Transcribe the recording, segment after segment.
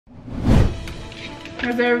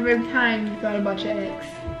Has there ever been time you thought about your ex?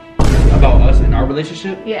 About us and our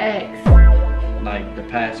relationship? Your ex. Like the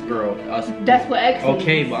past girl, us. That's what ex means.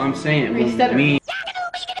 Okay, but I'm saying me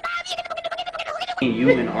and you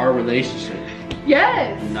in our relationship.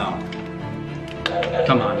 Yes. No.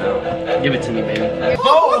 Come on now. Give it to me, baby.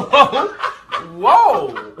 Whoa!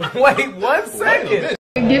 Whoa! Wait 1 second.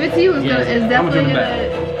 Give it to you. It's definitely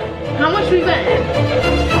gonna. How much we bet?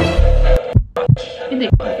 You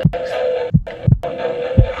think about sex?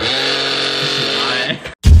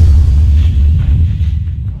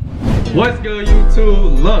 What's good,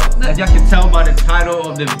 YouTube? Look, as y'all can tell by the title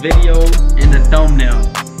of the video and the thumbnail,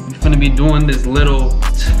 we're finna be doing this little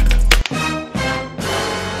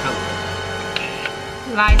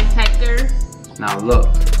Lie detector. Now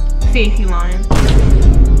look. See if you lying.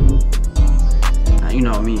 Now you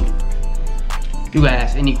know me. You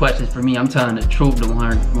ask any questions for me, I'm telling the truth, the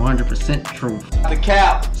 100% truth. The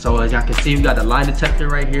cap. So as y'all can see, we got the lie detector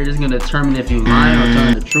right here. This is gonna determine if you lying or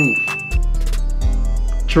telling the truth.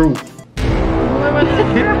 Truth.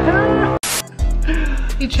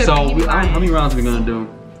 You tripping, So how many rounds are we gonna do?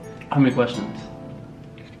 How many questions?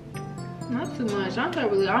 Not too much. I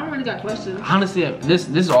don't really got questions. Honestly, this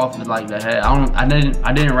is off the like the head. I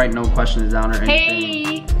didn't write no questions down or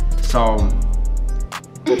anything. Hey. So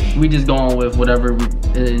we just going with whatever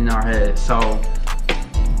is in our head. So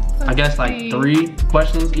I guess like 3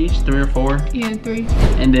 questions each, 3 or 4. Yeah, 3.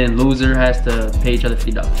 And then loser has to pay each other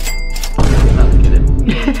 $50. Not to get it.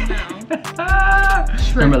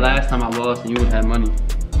 Remember last time I lost and you would have money.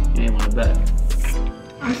 You ain't want to bet.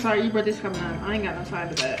 I'm sorry, your birthday's coming up. I ain't got no time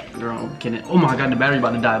to bet. Girl, I'm kidding. Oh my god, the battery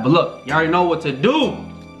about to die. But look, you already know what to do.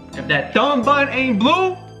 If that thumb button ain't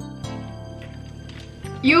blue.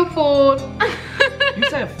 You fooled. You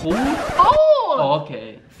said food? Fooled. Oh,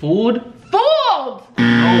 okay. Food? Fooled.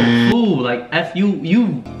 Oh, food. Like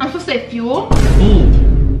F-U-U. I'm supposed to say fuel?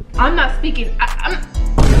 Food. I'm not speaking.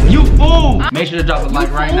 You fool! Make sure to drop a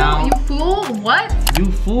like right now. You fool? What?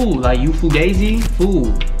 You fool. Like you fugazi?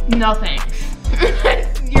 Fool. No thanks.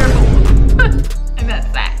 You're fool. And that's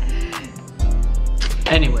that.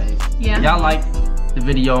 Anyways. Yeah. Y'all like the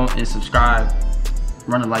video and subscribe.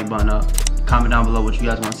 Run the like button up. Comment down below what you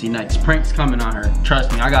guys want to see next. Pranks coming on her.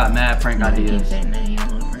 Trust me, I got mad prank ideas.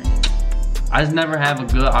 I just never have a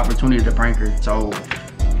good opportunity to prank her. So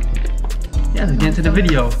yeah, let's get into the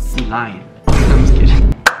video. You lying. I'm just kidding.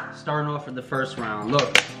 Starting off for the first round.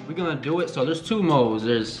 Look, we're gonna do it. So there's 2 modes.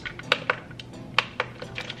 There's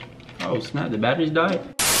oh snap, the batteries died.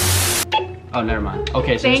 Oh, never mind.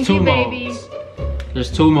 Okay, so there's 2 modes. Baby.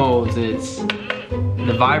 There's 2 modes. It's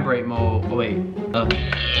the vibrate mode. Oh wait,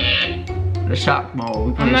 the shock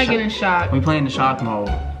mode. I'm not getting shocked. We playing the shock mode.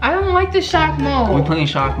 I don't like the shock mode. We playing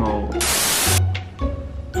shock mode.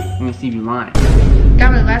 Let me see if you lying.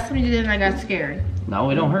 God, the last time you did it, I got scared.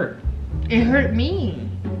 No, it don't hurt. It hurt me.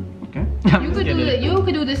 Okay. You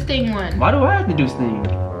could do this thing one. Why do I have to do this thing?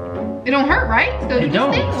 It don't hurt, right? So it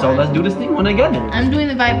don't. So let's do this thing one together. I'm doing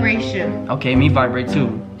the vibration. Okay, me vibrate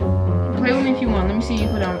too. Play with me if you want. Let me see you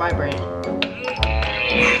put it on vibrate.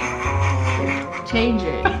 Change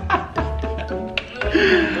it.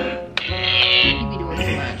 You be doing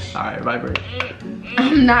too much. Alright, vibrate.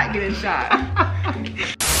 I'm not getting shot.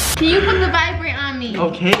 Can you put the vibrate on me?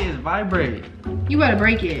 Okay, it's vibrate. You better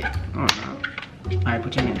break it. Oh no. Alright,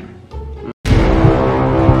 put your hand.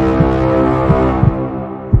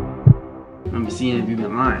 I'm seeing if you've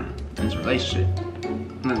been lying in this relationship.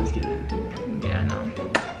 I'm just kidding. Yeah, I know.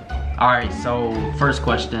 Alright, so first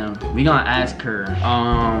question. We gonna ask her,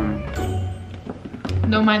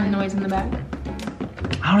 don't mind the noise in the back.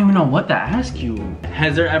 I don't even know what to ask you.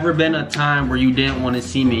 Has there ever been a time where you didn't want to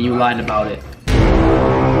see me and you lied about it?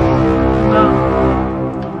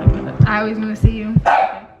 Oh my goodness. I always want to see you.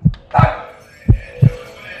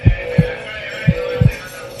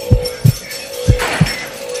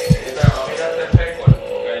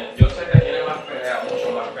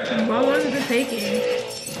 What was it taking?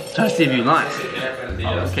 Try to see if you lying.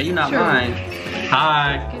 Okay, you're not lying.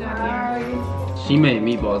 Hi. She made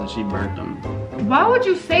meatballs and she burnt them. Why would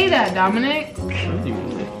you say that, Dominic?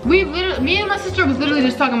 We literally, me and my sister was literally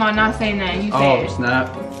just talking about not saying that. And you said oh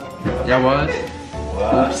snap! That was.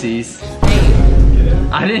 Oopsies.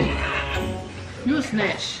 I didn't. You a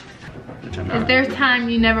snitch. Is there time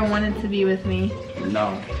you never wanted to be with me?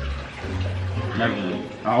 No. Never.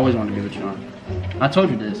 I always wanted to be with you. I told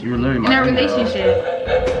you this. You were literally my. In our relationship.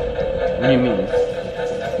 What do you mean?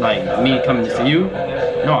 Like me coming to see you?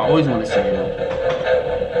 No, I always want to see you.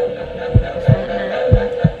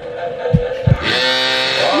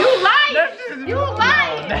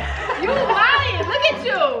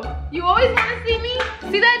 You always want to see me?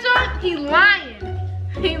 See that, John? He's lying.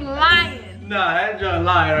 He lying. Nah, that just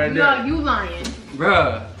lying right there. No, you lying.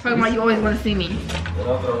 Bruh. Talking about you always want to see me.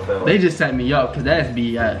 They just set me up because that's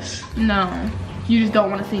BS. No, you just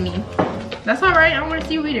don't want to see me. That's alright, I don't want to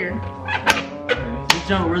see you either. This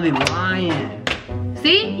junk really lying.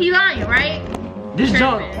 See? He lying, right? This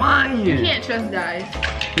junk lying. You can't trust guys.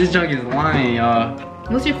 This junk is lying, y'all.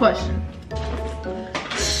 What's your question?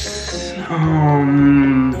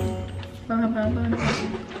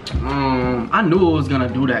 I knew it was gonna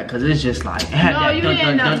do that because it's just like it had No, that you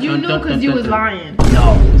didn't know. You knew because you was lying.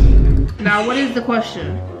 No. Now, what is the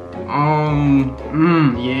question?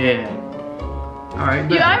 Yeah. All right.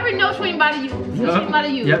 You already know which body you. Which body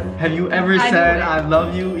you. Yep. Have you ever said I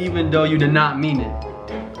love you even though you did not mean it?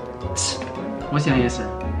 What's your answer?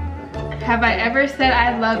 Have I ever said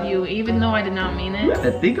I love you even though I did not mean it? You have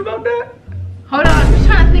to think about that. Hold on, I'm just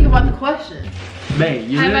trying to think about the question. Babe,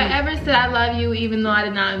 you have I ever said I love you even though I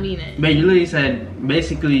did not mean it? Babe, you literally said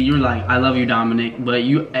basically you're like I love you, Dominic, but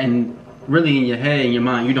you and really in your head, in your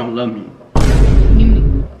mind, you don't love me.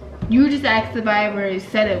 You just asked if I ever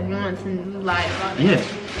said it once and you lied about it. Yeah.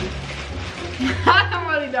 I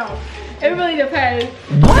really don't. It really depends.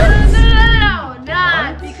 What? No,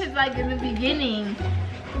 not because like in the beginning,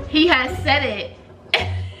 he has said it.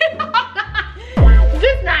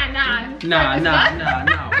 Just nah.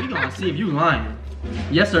 We gonna see if you lying.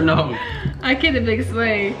 Yes or no? I can't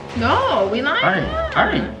explain. No, we lying. All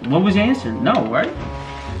right. What was your answer? No, right?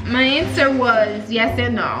 My answer was yes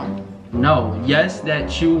and no. No. Yes,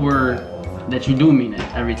 that you do mean it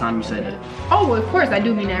every time you said it. Oh, well, of course I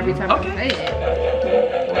do mean it every time I say it.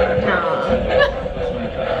 Nah.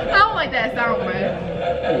 I don't like that sound, man.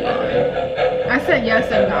 I said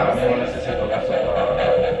yes and no.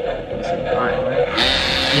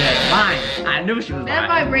 Yeah, lying. I knew she was that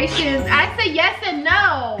lying. Vibrations. I said yes and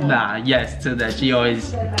no. Nah, yes to that. She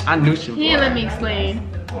always. I knew she was lying. He didn't let me explain.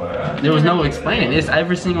 There was no explaining. It's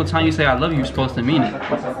every single time you say I love you, you're supposed to mean it.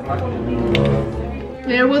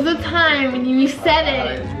 There was a time when you said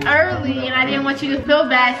it early and I didn't want you to feel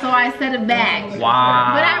bad, so I said it back.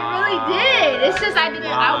 Wow. But I really did. It's just I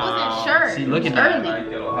wasn't sure. See, look at that.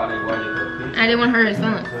 I didn't want to hurt his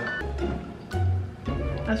feelings.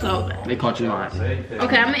 That's all bad. They caught you lying.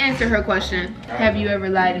 Okay, I'm gonna answer her question. Have you ever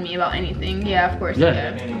lied to me about anything? Yeah, of course.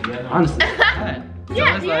 Yeah. Honestly.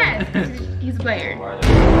 Yes. He's a player.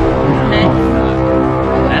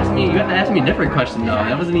 You have to ask me a different question though.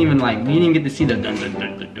 That wasn't even like, we didn't even get to see the dun dun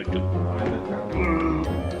dun dun dun dun.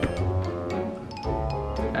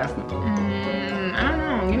 Ask me. I don't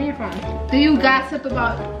know, give me your phone. Do you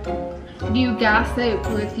gossip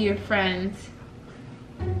with your friends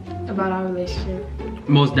about our relationship?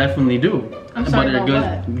 Most definitely do. I'm sorry, but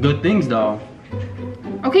they're good things though.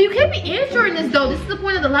 Okay, you can't be answering this though. This is the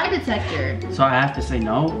point of the lie detector. So I have to say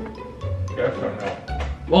no? Yes or no?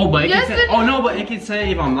 Oh, but it can say, oh no, but it can say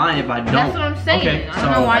if I'm lying if I don't. That's what I'm saying. Okay, I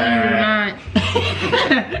don't know why you're not.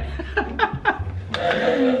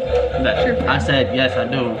 I said yes, I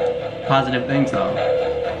do. Positive things though.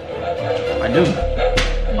 I do.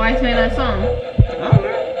 Why play that song?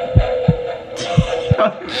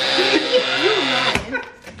 You lying.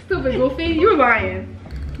 Stupid goofy. You're lying.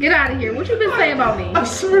 Get out of here. What you been saying about me? I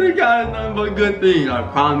swear to God, it's nothing but good things. I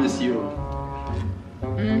promise you.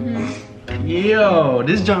 Yo,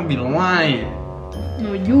 this junk be lying.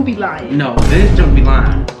 No, you be lying. No, this junk be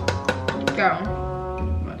lying. Go.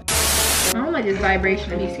 I don't like this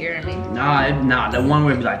vibration. It be scaring me. Nah, the one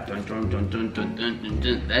where it be like dun dun dun dun dun dun dun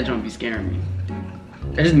dun. That junk be scaring me.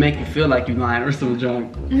 It just make you feel like you lying or still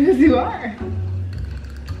junk. Yes, you are.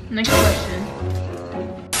 Next question.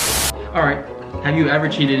 All right. Have you ever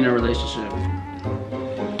cheated in a relationship?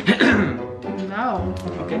 No.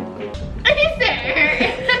 Okay.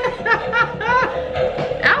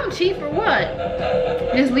 I don't cheat for what?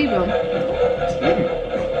 Just leave him. I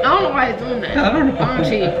don't know why he's doing that. I don't know. I don't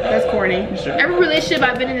cheat. That's corny. Sure? Every relationship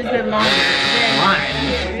I've been in has been longer.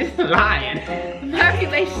 Lying. My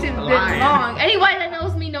relationship's been long. Anybody that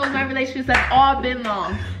knows me knows my relationships have all been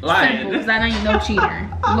long. Lying. Simple, because I know you know cheater.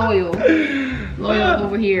 Loyal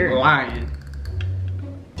over here. Lying.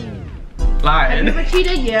 Have you ever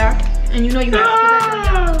cheated? Yeah. And you know you have to put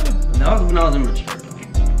that in. That was when I was immature.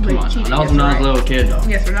 Come on, that was when I was a little kid though.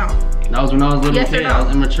 Yes or no? That was when I was a little kid. I was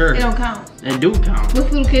immature. It don't count. It do count. What's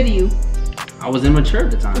little kid to you? I was immature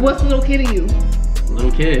at the time. What's little kid to you?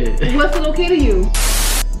 Little kid. What's little kid to you?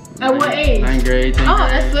 At what age? 9th grade, 10th grade. Oh,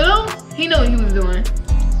 that's little? He knew what he was doing.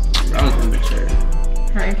 I was immature.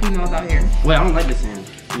 Hurting females out here. Wait, I don't like this hand.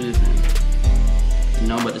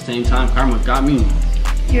 No, but at the same time, karma got me.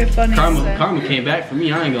 You're funny. Karma came back for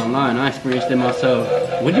me. I ain't gonna lie, and I experienced it myself.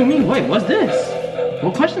 What do you mean? Wait, what's this?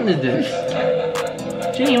 What question is this?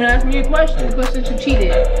 She didn't even ask me a question. The question you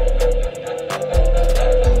cheated.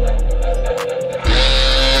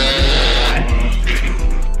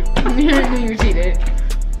 You knew you cheated.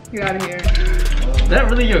 Get out of here. Is that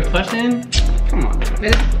really your question? Come on.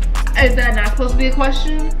 Is that not supposed to be a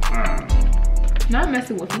question? Not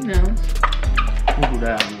messing with females. Who do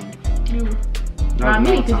that? You. No, Not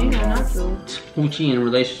me, no, because you know no. not to. Who cheating in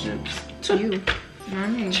relationships? You.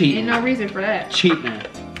 Not me. Cheating. Ain't no reason for that. Cheating.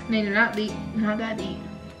 Neither not deep, not that deep.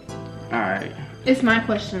 Alright. It's my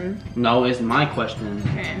question. No, it's my question.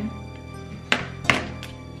 Okay.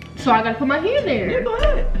 So I gotta put my hand there. Yeah, go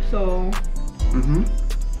ahead. So.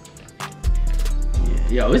 Yeah,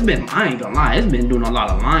 yo, it's been, I ain't gonna lie, it's been doing a lot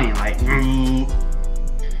of lying, like, knowing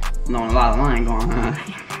a lot of lying going on.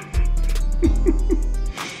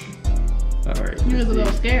 Alright. You was a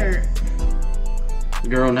little scared.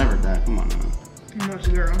 Girl, never that. Come on now. I'm not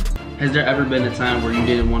a girl. Has there ever been a time where you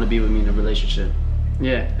didn't want to be with me in a relationship?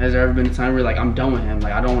 Yeah. Has there ever been a time where you're like, I'm done with him,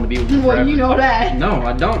 like I don't want to be with him Well, forever? you know that. No,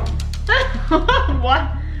 I don't. What?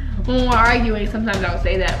 When we're arguing, sometimes I'll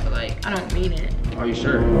say that, but like, I don't mean it. Are you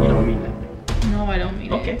sure? You don't mean that? No, I don't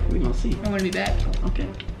mean Okay, it. we gonna see. I want to be back. Okay.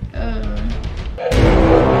 But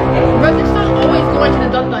it's not always going to the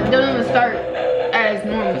DomThaDon. It doesn't even start as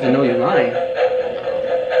normal. Because I know you're lying.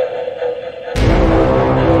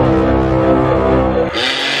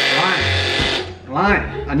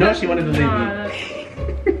 Lying. I know she wanted to leave me.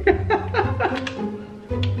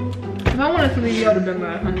 If I wanted to leave you, I would have been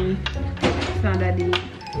like, honey, it's not that deep.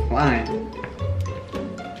 Lying.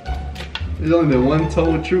 There's only been one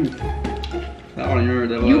told truth. I don't remember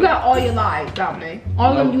that. You got all your lies, Dominic.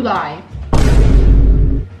 All of you lie.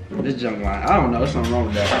 This junk line. I don't know. There's something wrong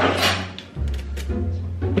with that.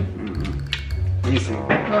 Let me see. Go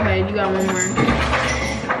ahead, you got one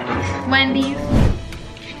more. Wendy's.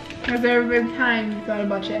 Has there ever been time you thought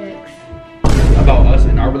about your ex? About us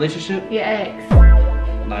and our relationship? Your ex.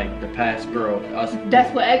 Like the past girl. Us.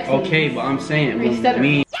 That's what ex means. Okay, but I'm saying when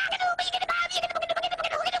me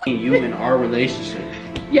and you in our relationship.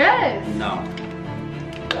 Yes. No.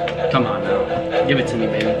 Come on now. Give it to me,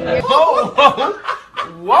 baby. Whoa!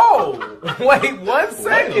 Whoa! Wait 1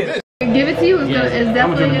 second. Give it to you. Yes, It's I'm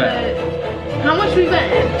definitely gonna gonna. How much we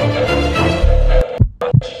bet?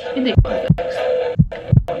 You think about that?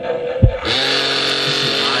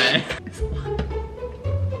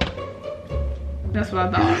 That's what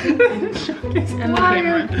I thought. And the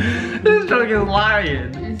camera. This joke is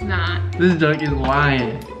lying. It's not. This joke is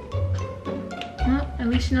lying. Well, at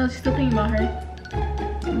least you know she's still thinking about her.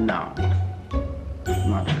 No.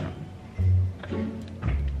 Not true.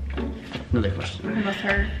 Another question. Must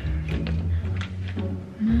hurt.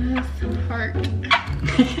 Must hurt.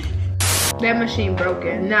 That machine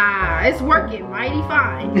broken. Nah, it's working mighty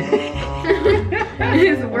fine.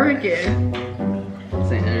 It's working.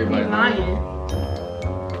 Saying everybody He's lying.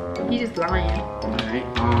 He's just lying. Alright,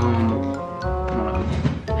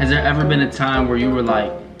 has there ever been a time where you were like,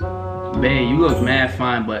 babe, you look mad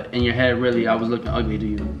fine, but in your head, really, I was looking ugly to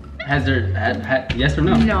you? Has there, yes or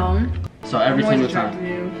no? No. So every single time?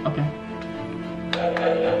 Okay.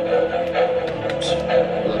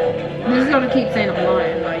 I'm just gonna keep saying I'm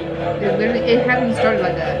lying. Like, it literally, it hasn't started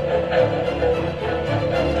like that.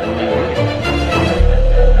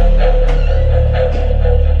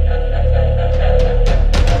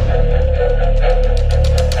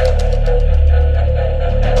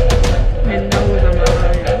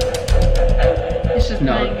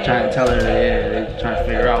 No, trying to tell her, yeah, they're trying to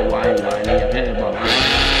figure out why you're lying in your head about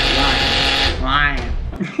lying.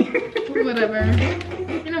 Whatever.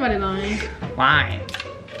 Ain't nobody lying. Lying.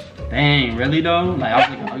 Dang, really though? Like I was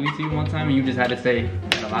looking ugly to you one time and you just had to say,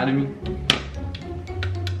 to lie to me?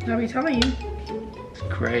 I'll be telling you. It's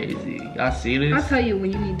crazy. Y'all see this? I'll tell you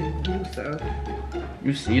when you need to do stuff.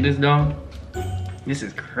 You see this though? This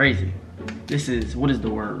is crazy. This is, what is the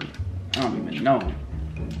word? I don't even know.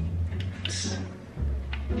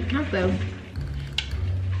 Not though.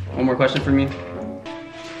 One more question for me.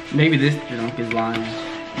 Maybe this drunk is lying.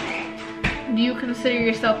 Do you consider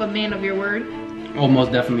yourself a man of your word? Oh,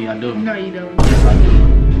 most definitely I do. No, you don't. Yes, I do.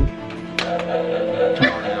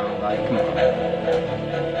 Come on now, like, come on.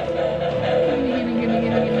 Give me.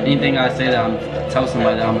 Anything I say that I'm tell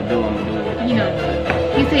somebody that I'm gonna do it. You don't do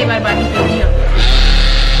it. You say bye bye, you don't do it.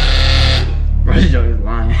 Bro, this joke is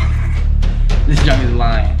lying. This joke is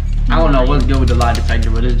lying. I don't know what's good with the lie detector,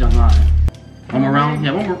 but this joke lying. One more round?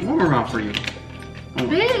 Yeah, one more round for you.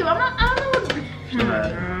 Babe, I don't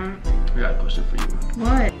know. I got a question for you.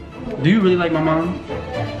 What? Do you really like my mom?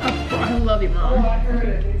 I love your mom.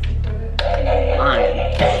 Lying.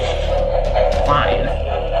 Lying.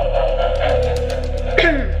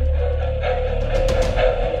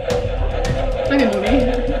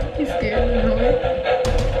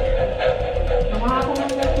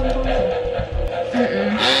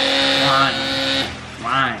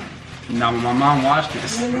 mom watch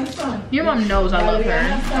this. Your mom knows I love her.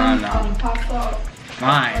 I know.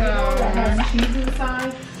 Mine.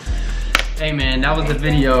 Hey man, that was the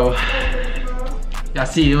video. Y'all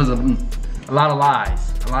see, it was a lot of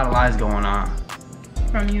lies. A lot of lies going on.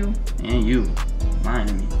 From you. And you. Lying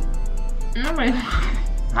to me. Nobody.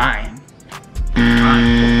 Lying.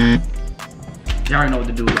 You already know what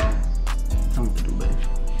to do, though. Tell me what to do, babe.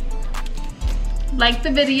 Like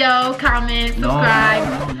the video, comment,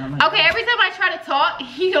 subscribe. No, okay, every time I try to talk,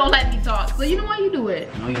 he don't let me talk. So you know why you do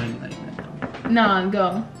it? No, you ain't like that. Nah,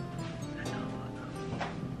 go.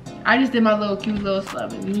 I just did my little cute little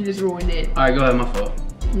slum and you just ruined it. Alright, go ahead, my fault.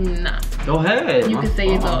 Nah. Go ahead. You can say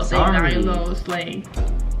your little thing, not your Sorry. little slang.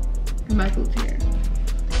 My food's here.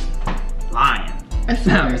 Lying. I No,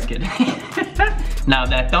 swear. I'm just kidding. Now, if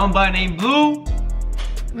that thumb button ain't blue,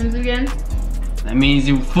 What is it again? that means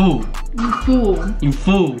you fool. You fool. You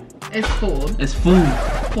fool. It's fool. It's fool.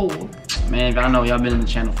 Fool. Man, if y'all know, y'all been in the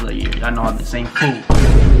channel for a year. Y'all know I've been saying fool.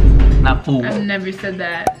 Not fool. I've never said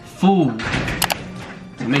that. Fool.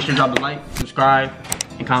 So make sure to drop a like, subscribe,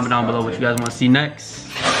 and comment down below what you guys want to see next.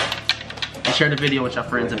 And share the video with your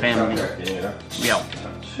friends and family. We out.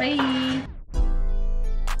 Bye.